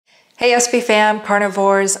Hey SB fam,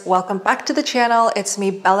 carnivores, welcome back to the channel. It's me,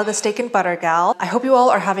 Bella the Steak and Butter Gal. I hope you all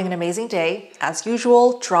are having an amazing day. As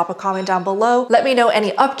usual, drop a comment down below. Let me know any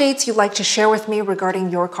updates you'd like to share with me regarding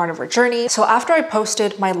your carnivore journey. So after I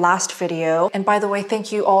posted my last video, and by the way,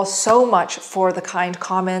 thank you all so much for the kind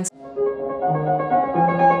comments.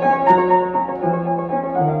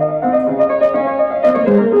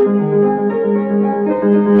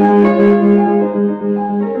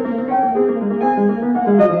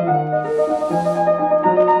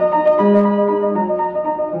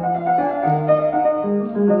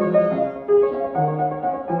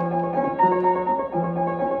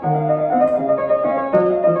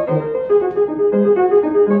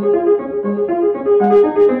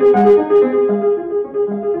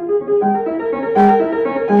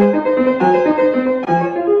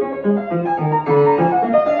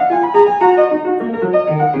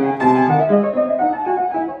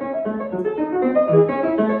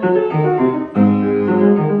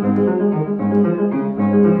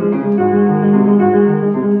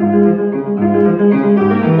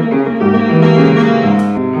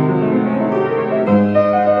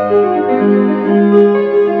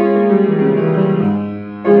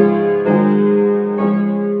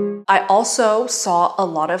 I also saw a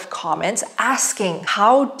lot of comments asking,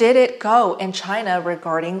 how did it go in China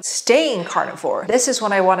regarding staying carnivore? This is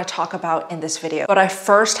what I want to talk about in this video. But I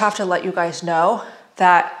first have to let you guys know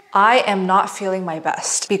that I am not feeling my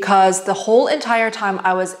best because the whole entire time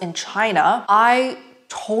I was in China, I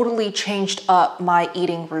totally changed up my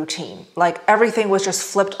eating routine. Like everything was just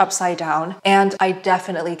flipped upside down and I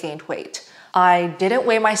definitely gained weight. I didn't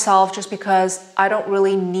weigh myself just because I don't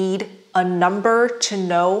really need a number to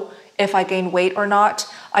know if I gain weight or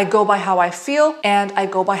not. I go by how I feel and I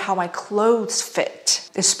go by how my clothes fit,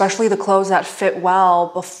 especially the clothes that fit well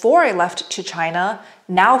before I left to China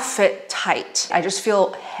now fit tight. I just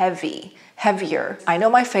feel heavier. I know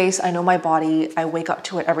my face, I know my body, I wake up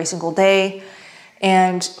to it every single day.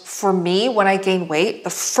 And for me, when I gain weight, the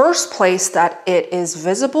first place that it is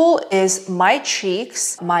visible is my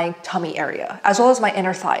cheeks, my tummy area, as well as my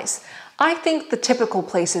inner thighs. I think the typical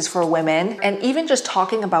places for women, and even just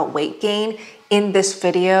talking about weight gain in this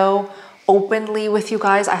video openly with you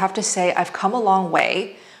guys, I have to say I've come a long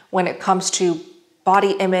way when it comes to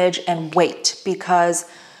body image and weight, because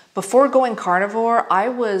before going carnivore, I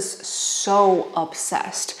was so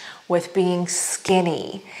obsessed with being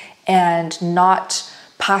skinny and not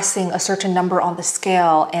passing a certain number on the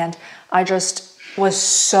scale. And I just was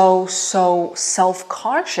so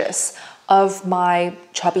self-conscious of my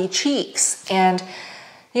chubby cheeks. And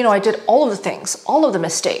you know, I did all of the things, all of the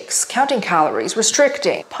mistakes, counting calories,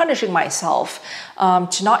 restricting, punishing myself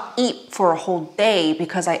to not eat for a whole day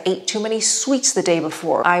because I ate too many sweets the day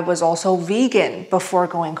before. I was also vegan before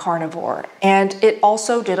going carnivore. And it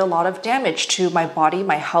also did a lot of damage to my body,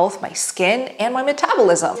 my health, my skin, and my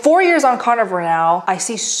metabolism. 4 years on carnivore now, I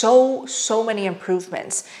see so many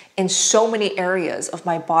improvements in so many areas of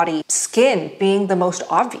my body, skin being the most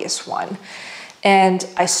obvious one. And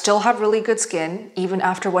I still have really good skin, even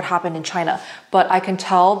after what happened in China. But I can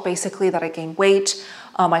tell basically that I gained weight,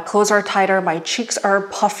 my clothes are tighter, my cheeks are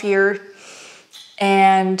puffier,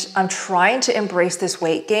 and I'm trying to embrace this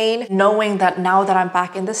weight gain, knowing that now that I'm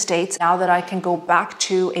back in the States, now that I can go back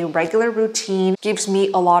to a regular routine, gives me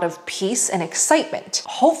a lot of peace and excitement.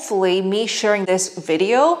 Hopefully, me sharing this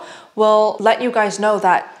video will let you guys know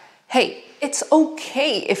that, hey, it's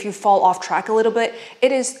okay if you fall off track a little bit.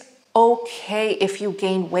 It is okay if you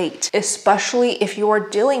gain weight, especially if you are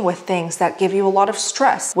dealing with things that give you a lot of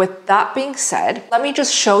stress. With that being said, let me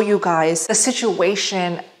just show you guys the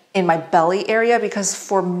situation in my belly area, because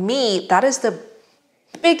for me, that is the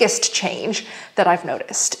biggest change that I've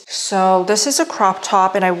noticed. So this is a crop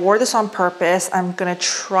top and I wore this on purpose. I'm gonna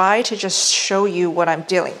try to just show you what I'm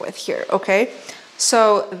dealing with here, okay?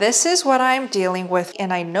 So this is what I'm dealing with,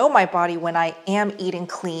 and I know my body when I am eating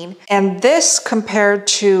clean. And this, compared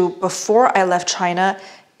to before I left China,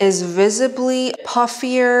 is visibly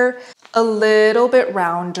puffier, a little bit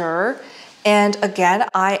rounder. And again,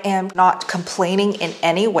 I am not complaining in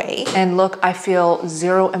any way. And look, I feel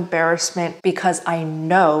zero embarrassment because I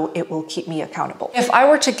know it will keep me accountable. If I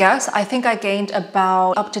were to guess, I think I gained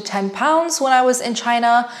about up to 10 pounds when I was in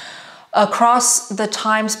China. Across the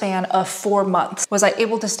time span of 4 months. Was I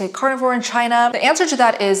able to stay carnivore in China? The answer to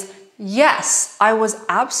that is yes, I was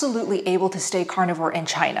absolutely able to stay carnivore in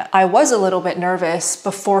China. I was a little bit nervous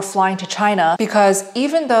before flying to China because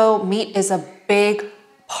even though meat is a big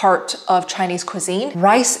part of Chinese cuisine,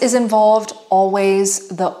 rice is involved always.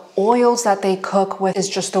 The oils that they cook with is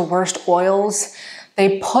just the worst oils.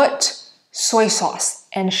 They put soy sauce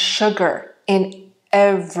and sugar in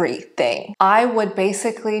everything. I would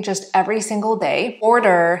basically just every single day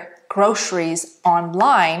order groceries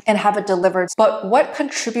online and have it delivered. But what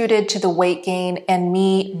contributed to the weight gain and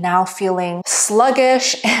me now feeling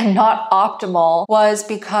sluggish and not optimal was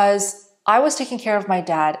because I was taking care of my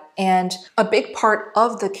dad, and a big part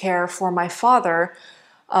of the care for my father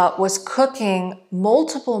was cooking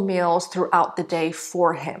multiple meals throughout the day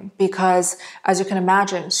for him, because as you can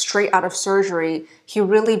imagine, straight out of surgery, he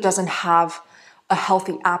really doesn't have a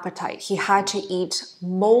healthy appetite. He had to eat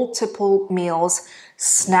multiple meals,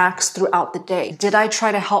 snacks throughout the day. Did I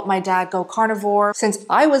try to help my dad go carnivore? Since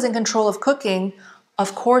I was in control of cooking,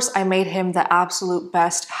 of course I made him the absolute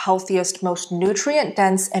best, healthiest, most nutrient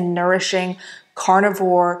dense and nourishing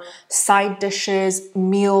carnivore side dishes,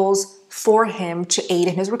 meals for him to aid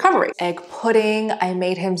in his recovery. Egg pudding, I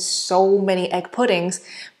made him so many egg puddings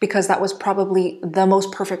because that was probably the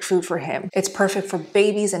most perfect food for him. It's perfect for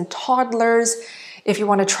babies and toddlers. If you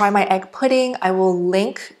want to try my egg pudding, I will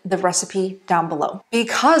link the recipe down below.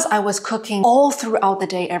 Because I was cooking all throughout the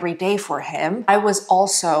day, every day for him, I was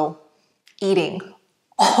also eating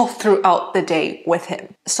all throughout the day with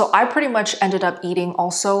him. So I pretty much ended up eating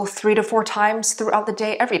also 3 to 4 times throughout the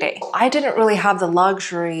day, every day. I didn't really have the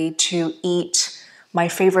luxury to eat my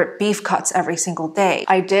favorite beef cuts every single day.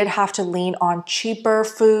 I did have to lean on cheaper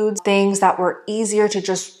foods, things that were easier to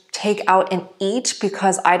just take out and eat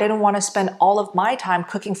because I didn't want to spend all of my time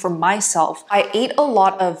cooking for myself. I ate a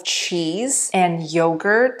lot of cheese and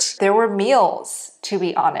yogurt. There were meals, to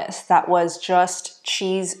be honest, that was just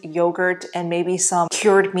cheese, yogurt, and maybe some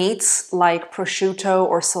cured meats like prosciutto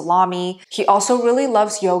or salami. He also really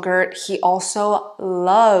loves yogurt. He also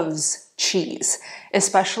loves cheese,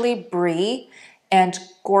 especially brie and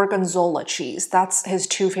gorgonzola cheese. That's his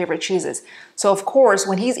 2 favorite cheeses. So of course,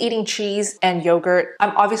 when he's eating cheese and yogurt,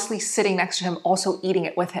 I'm obviously sitting next to him also eating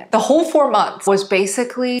it with him. The whole 4 months was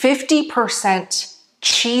basically 50%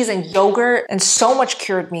 cheese and yogurt and so much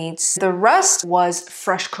cured meats. The rest was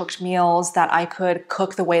fresh cooked meals that I could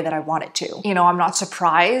cook the way that I wanted to. You know, I'm not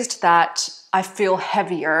surprised that I feel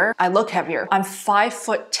heavier. I look heavier. I'm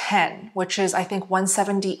 5'10", which is I think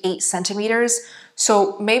 178 centimeters.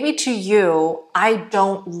 So maybe to you, I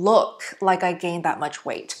don't look like I gained that much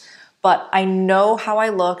weight, but I know how I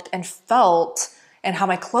looked and felt and how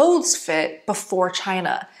my clothes fit before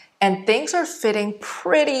China. And things are fitting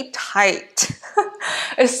pretty tight,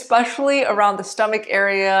 especially around the stomach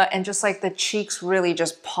area, and just like the cheeks really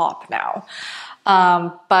just pop now.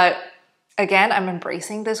 But again, I'm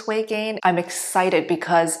embracing this weight gain. I'm excited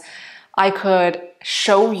because I could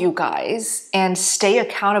show you guys and stay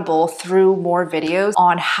accountable through more videos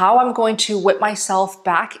on how I'm going to whip myself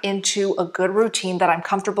back into a good routine that I'm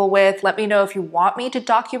comfortable with. Let me know if you want me to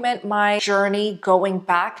document my journey going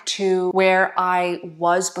back to where I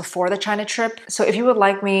was before the China trip. So if you would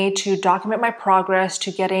like me to document my progress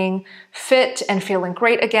to getting fit and feeling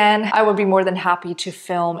great again, I would be more than happy to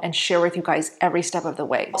film and share with you guys every step of the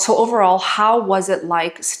way. So overall, how was it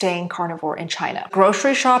like staying carnivore in China?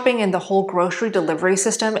 Grocery shopping and the whole grocery delivery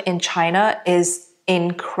system in China is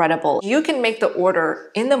incredible. You can make the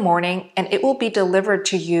order in the morning and it will be delivered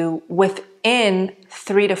to you within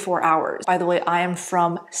 3 to 4 hours. By the way, I am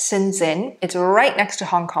from Shenzhen. It's right next to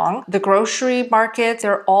Hong Kong. The grocery markets,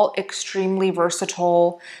 they're all extremely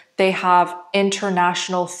versatile. They have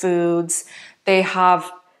international foods. They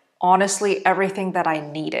have honestly everything that I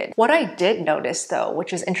needed. What I did notice though,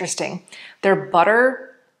 which is interesting, their butter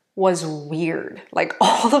was weird. Like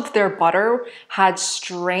all of their butter had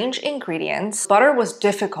strange ingredients. Butter was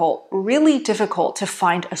difficult, really difficult to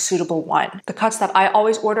find a suitable one. The cuts that I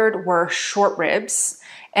always ordered were short ribs,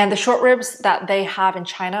 and the short ribs that they have in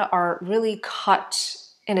China are really cut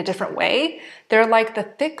in a different way. They're like the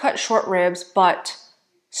thick cut short ribs, but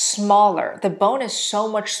smaller. The bone is so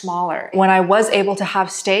much smaller. When I was able to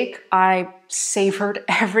have steak, I savored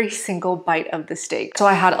every single bite of the steak. So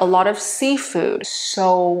I had a lot of seafood,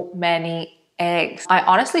 so many eggs. I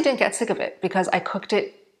honestly didn't get sick of it because I cooked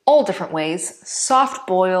it all different ways. Soft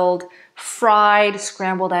boiled, fried,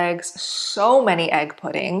 scrambled eggs, so many egg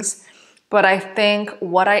puddings. But I think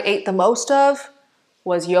what I ate the most of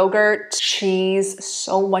was yogurt, cheese,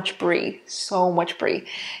 so much brie,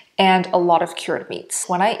 and a lot of cured meats.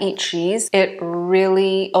 When I eat cheese, it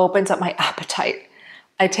really opens up my appetite.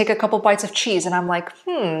 I take a couple bites of cheese and I'm like,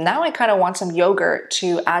 now I kind of want some yogurt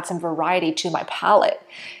to add some variety to my palate.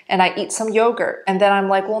 And I eat some yogurt. And then I'm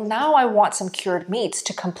like, well, now I want some cured meats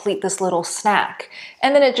to complete this little snack.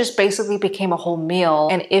 And then it just basically became a whole meal.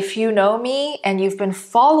 And if you know me and you've been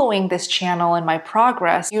following this channel and my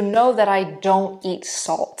progress, you know that I don't eat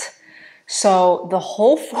salt. So the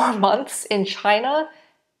whole 4 months in China,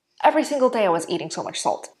 Every single day I was eating so much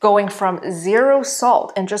salt. Going from 0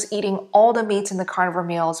 salt and just eating all the meats in the carnivore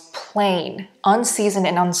meals plain, unseasoned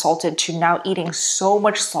and unsalted, to now eating so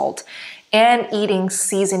much salt and eating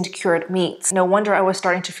seasoned cured meats. No wonder I was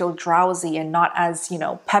starting to feel drowsy and not as,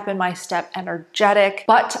 pep in my step, energetic,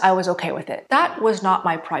 but I was okay with it. That was not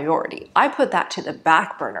my priority. I put that to the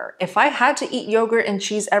back burner. If I had to eat yogurt and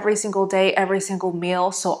cheese every single day, every single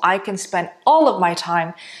meal, so I can spend all of my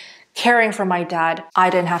time caring for my dad, I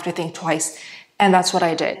didn't have to think twice. And that's what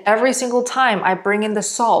I did. Every single time I bring in the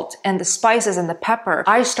salt and the spices and the pepper,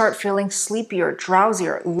 I start feeling sleepier,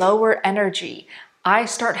 drowsier, lower energy. I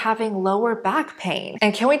start having lower back pain.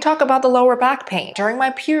 And can we talk about the lower back pain? During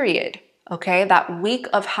my period, okay, that week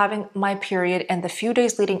of having my period and the few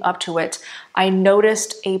days leading up to it, I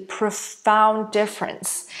noticed a profound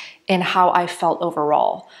difference in how I felt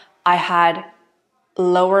overall. I had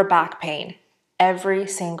lower back pain every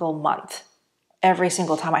single month, every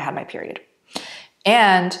single time I had my period.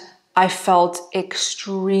 And I felt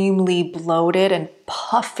extremely bloated and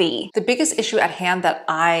puffy. The biggest issue at hand that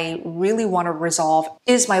I really want to resolve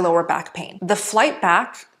is my lower back pain. The flight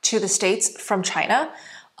back to the States from China,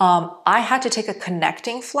 I had to take a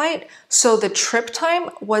connecting flight. So the trip time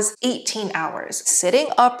was 18 hours, sitting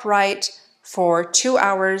upright for 2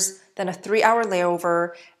 hours, then a 3-hour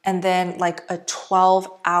layover, and then like a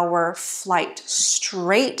 12-hour flight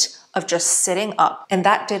straight of just sitting up. And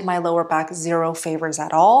that did my lower back zero favors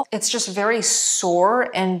at all. It's just very sore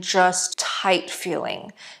and just tight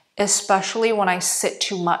feeling, especially when I sit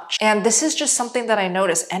too much. And this is just something that I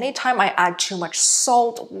notice. Anytime I add too much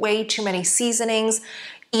salt, way too many seasonings,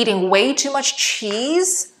 eating way too much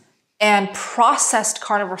cheese and processed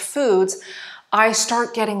carnivore foods, I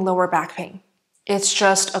start getting lower back pain. It's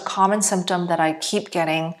just a common symptom that I keep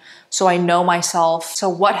getting, so I know myself. So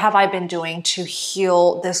what have I been doing to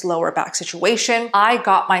heal this lower back situation? I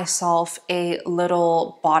got myself a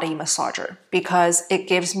little body massager because it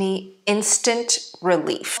gives me instant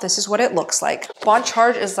relief. This is what it looks like. Bon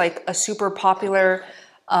Charge is like a super popular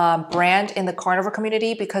brand in the carnivore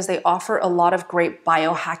community because they offer a lot of great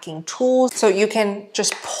biohacking tools. So you can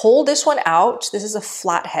just pull this one out. This is a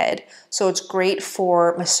flat head, so it's great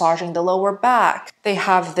for massaging the lower back. They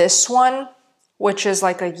have this one, which is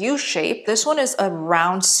like a U shape. This one is a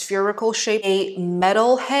round spherical shape, a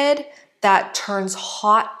metal head that turns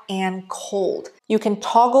hot and cold. You can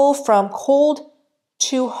toggle from cold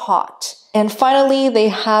to hot. And finally, they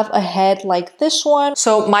have a head like this one.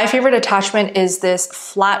 So my favorite attachment is this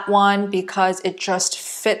flat one because it just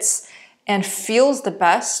fits and feels the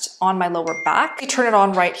best on my lower back. You turn it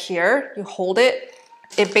on right here, you hold it.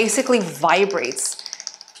 It basically vibrates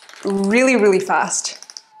really, really fast.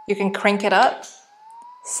 You can crank it up,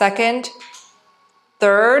 second,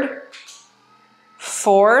 third,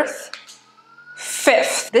 fourth,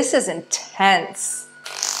 fifth. This is intense.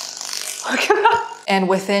 Look at that. And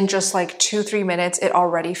within just like 2-3 minutes, it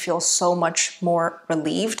already feels so much more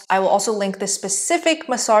relieved. I will also link this specific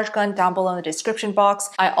massage gun down below in the description box.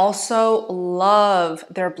 I also love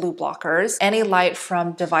their blue blockers, any light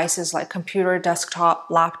from devices like computer, desktop,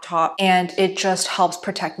 laptop, and it just helps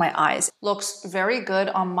protect my eyes. Looks very good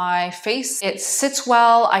on my face. It sits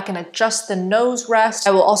well. I can adjust the nose rest.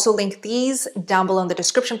 I will also link these down below in the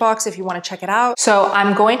description box if you want to check it out. So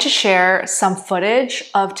I'm going to share some footage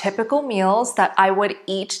of typical meals that I would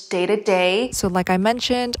eat day to day. So like I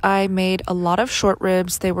mentioned, I made a lot of short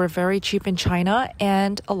ribs. They were very cheap in China,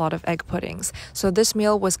 and a lot of egg puddings. So this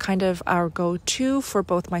meal was kind of our go-to for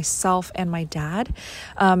both myself and my dad.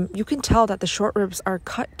 You can tell that the short ribs are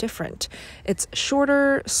cut different. It's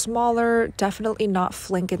shorter, smaller, definitely not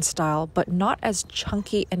flanken style, but not as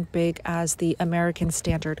chunky and big as the American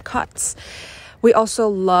standard cuts. We also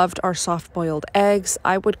loved our soft-boiled eggs.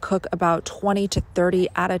 I would cook about 20 to 30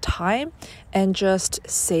 at a time and just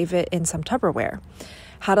save it in some Tupperware.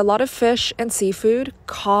 Had a lot of fish and seafood,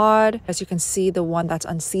 cod. As you can see, the one that's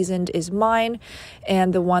unseasoned is mine,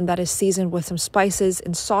 and the one that is seasoned with some spices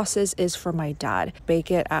and sauces is for my dad.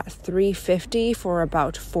 Bake it at 350 for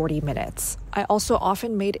about 40 minutes. I also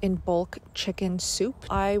often made in bulk chicken soup.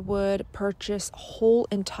 I would purchase whole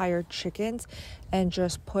entire chickens and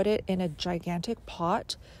just put it in a gigantic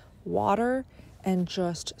pot, water, and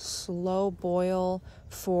just slow boil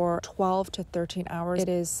for 12 to 13 hours. It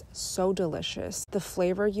is so delicious. The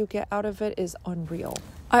flavor you get out of it is unreal.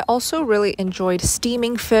 I also really enjoyed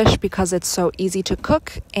steaming fish because it's so easy to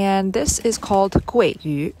cook, and this is called 桂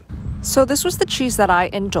鱼. So this was the cheese that I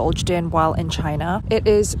indulged in while in China. It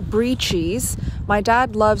is brie cheese. My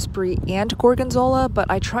dad loves brie and gorgonzola, but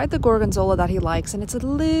I tried the gorgonzola that he likes and it's a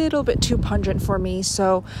little bit too pungent for me,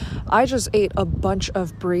 so I just ate a bunch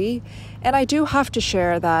of brie. And I do have to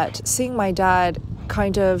share that seeing my dad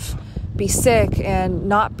kind of be sick and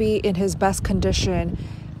not be in his best condition,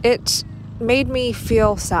 it made me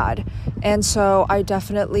feel sad. And so I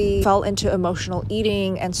definitely fell into emotional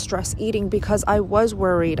eating and stress eating because I was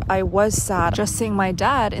worried. I was sad just seeing my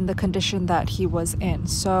dad in the condition that he was in.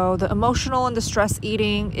 So the emotional and the stress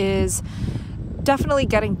eating is definitely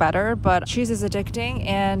getting better, but cheese is addicting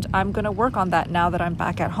and I'm gonna work on that now that I'm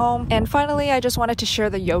back at home. And finally, I just wanted to share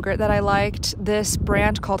the yogurt that I liked. This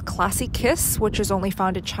brand called Classy Kiss, which is only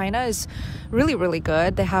found in China, is really, really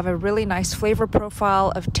good. They have a really nice flavor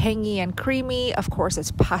profile of tangy and creamy. Of course,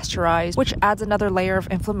 it's pasteurized, which adds another layer of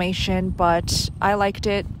inflammation, but I liked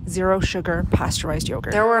it. 0 sugar, pasteurized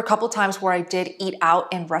yogurt. There were a couple times where I did eat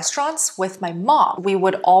out in restaurants with my mom. We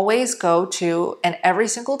would always go to, and every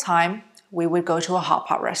single time, we would go to a hot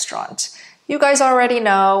pot restaurant. You guys already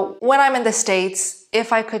know, when I'm in the States,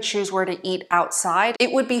 if I could choose where to eat outside,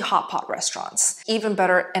 it would be hot pot restaurants. Even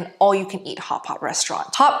better, an all-you-can-eat hot pot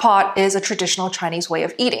restaurant. Hot pot is a traditional Chinese way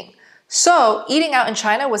of eating. So eating out in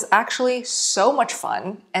China was actually so much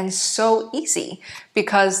fun and so easy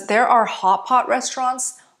because there are hot pot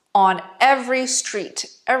restaurants on every street,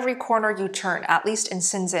 every corner you turn, at least in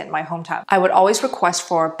Shenzhen, my hometown. I would always request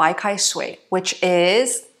for bai kai shui, which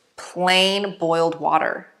is plain boiled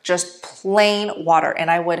water, just plain water.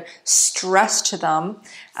 And I would stress to them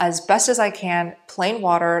as best as I can, plain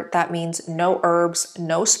water. That means no herbs,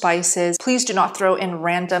 no spices. Please do not throw in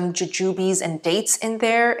random jujubes and dates in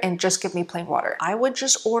there and just give me plain water. I would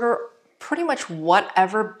just order pretty much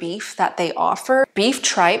whatever beef that they offer. Beef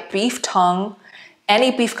tripe, beef tongue,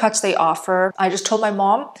 any beef cuts they offer. I just told my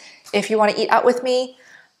mom, if you want to eat out with me,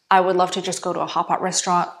 I would love to just go to a hot pot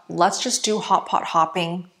restaurant. Let's just do hot pot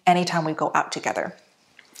hopping anytime we go out together.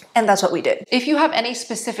 And that's what we did. If you have any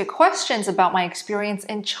specific questions about my experience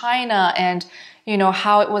in China and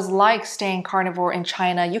how it was like staying carnivore in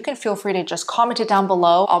China, you can feel free to just comment it down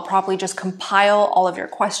below. I'll probably just compile all of your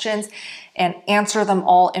questions and answer them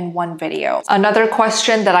all in one video. Another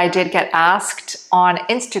question that I did get asked on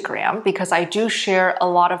Instagram, because I do share a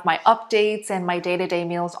lot of my updates and my day-to-day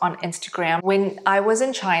meals on Instagram. When I was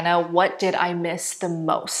in China, what did I miss the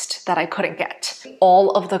most that I couldn't get?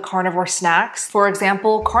 All of the carnivore snacks. For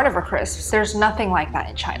example, carnivore crisps. There's nothing like that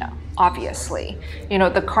in China, obviously.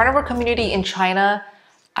 The carnivore community in China,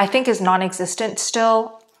 I think, is non-existent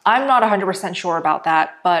still. I'm not 100% sure about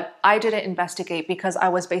that, but I didn't investigate because I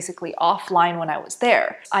was basically offline when I was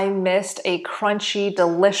there. I missed a crunchy,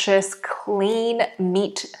 delicious, clean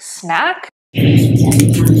meat snack.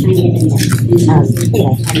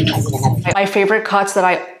 My favorite cuts that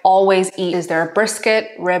I always eat is their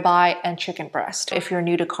brisket, ribeye, and chicken breast. If you're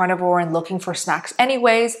new to carnivore and looking for snacks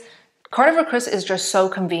anyways, Carnivore Crisp is just so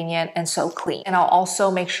convenient and so clean. And I'll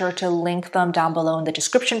also make sure to link them down below in the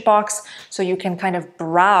description box so you can kind of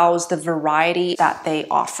browse the variety that they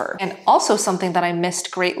offer. And also something that I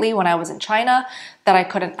missed greatly when I was in China that I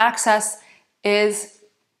couldn't access is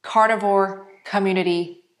carnivore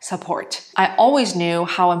community support. I always knew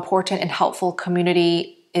how important and helpful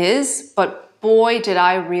community is, but boy, did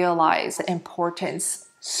I realize the importance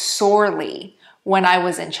sorely when I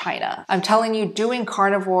was in China. I'm telling you, doing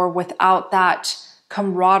carnivore without that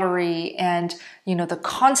camaraderie and the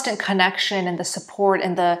constant connection and the support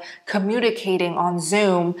and the communicating on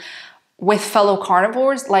Zoom with fellow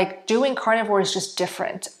carnivores, like doing carnivore is just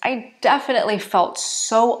different. I definitely felt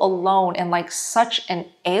so alone and like such an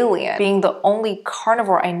alien being the only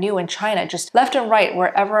carnivore I knew in China. Just left and right,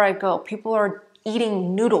 wherever I go, people are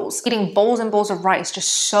eating noodles, eating bowls and bowls of rice, just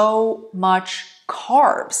so much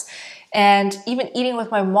carbs. And even eating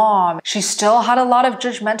with my mom, she still had a lot of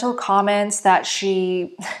judgmental comments that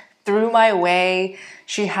she threw my way.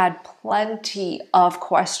 She had plenty of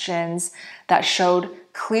questions that showed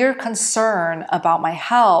clear concern about my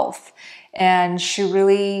health. And she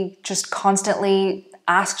really just constantly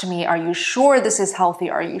asked me, are you sure this is healthy?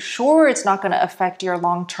 Are you sure it's not going to affect your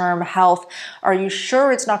long-term health? Are you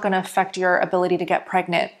sure it's not going to affect your ability to get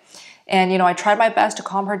pregnant? And, I tried my best to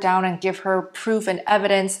calm her down and give her proof and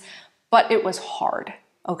evidence, but it was hard,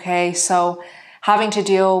 okay? So having to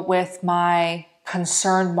deal with my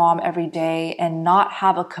concerned mom every day and not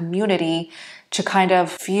have a community to kind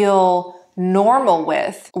of feel normal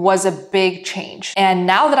with was a big change. And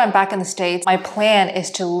now that I'm back in the States, my plan is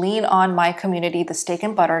to lean on my community, the Steak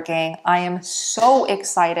and Butter Gang. I am so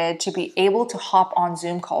excited to be able to hop on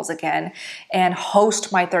Zoom calls again and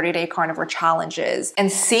host my 30-day carnivore challenges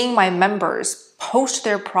and seeing my members post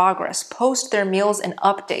their progress, post their meals and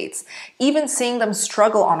updates, even seeing them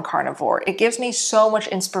struggle on carnivore. It gives me so much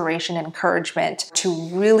inspiration and encouragement to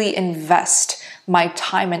really invest my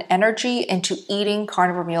time and energy into eating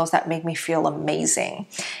carnivore meals that make me feel amazing.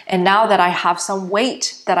 And now that I have some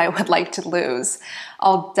weight that I would like to lose,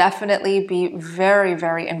 I'll definitely be very,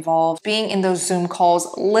 very involved, being in those Zoom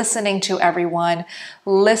calls, listening to everyone,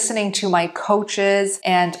 listening to my coaches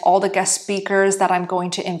and all the guest speakers that I'm going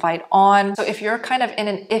to invite on. So if you're kind of in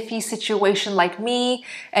an iffy situation like me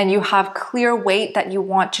and you have clear weight that you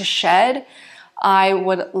want to shed, I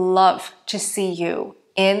would love to see you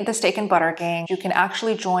in the Steak and Butter Gang. You can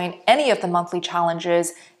actually join any of the monthly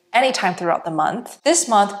challenges anytime throughout the month. This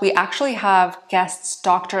month, we actually have guests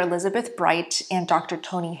Dr. Elizabeth Bright and Dr.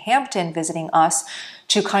 Tony Hampton visiting us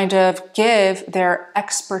to kind of give their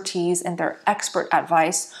expertise and their expert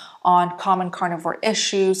advice on common carnivore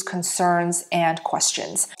issues, concerns, and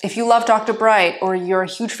questions. If you love Dr. Bright or you're a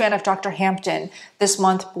huge fan of Dr. Hampton, this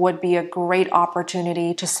month would be a great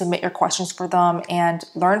opportunity to submit your questions for them and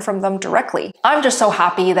learn from them directly. I'm just so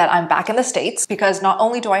happy that I'm back in the States because not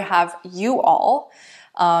only do I have you all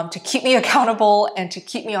to keep me accountable and to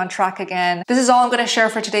keep me on track again. This is all I'm gonna share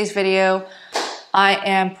for today's video. I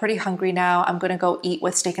am pretty hungry now. I'm gonna go eat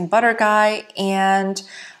with Steak and Butter Guy, and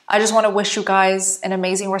I just want to wish you guys an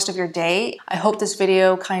amazing rest of your day. I hope this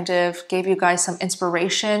video kind of gave you guys some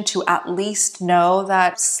inspiration to at least know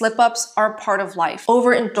that slip-ups are part of life.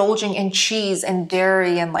 Overindulging in cheese and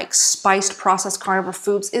dairy and like spiced processed carnivore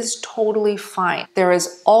foods is totally fine. There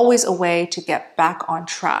is always a way to get back on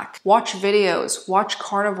track. Watch videos, watch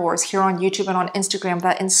carnivores here on YouTube and on Instagram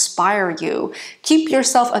that inspire you. Keep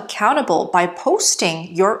yourself accountable by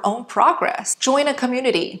posting your own progress. Join a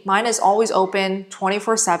community. Mine is always open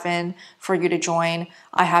 24/7. For you to join.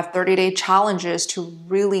 I have 30-day challenges to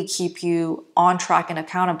really keep you on track and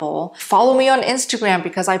accountable. Follow me on Instagram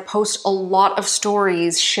because I post a lot of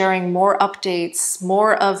stories sharing more updates,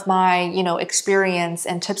 more of my, experience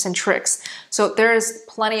and tips and tricks. So there's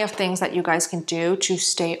plenty of things that you guys can do to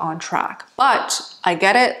stay on track. But I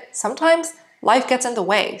get it. Sometimes life gets in the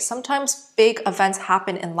way. Sometimes big events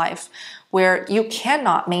happen in life where you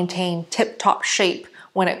cannot maintain tip-top shape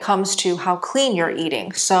when it comes to how clean you're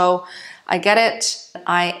eating. So I get it.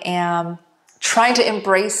 I am trying to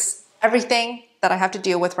embrace everything that I have to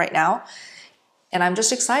deal with right now. And I'm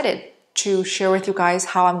just excited to share with you guys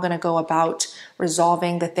how I'm gonna go about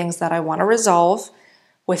resolving the things that I wanna resolve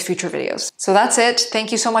with future videos. So that's it.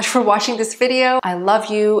 Thank you so much for watching this video. I love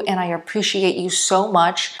you and I appreciate you so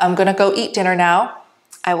much. I'm gonna go eat dinner now.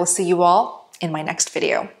 I will see you all in my next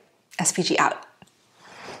video. SPG out.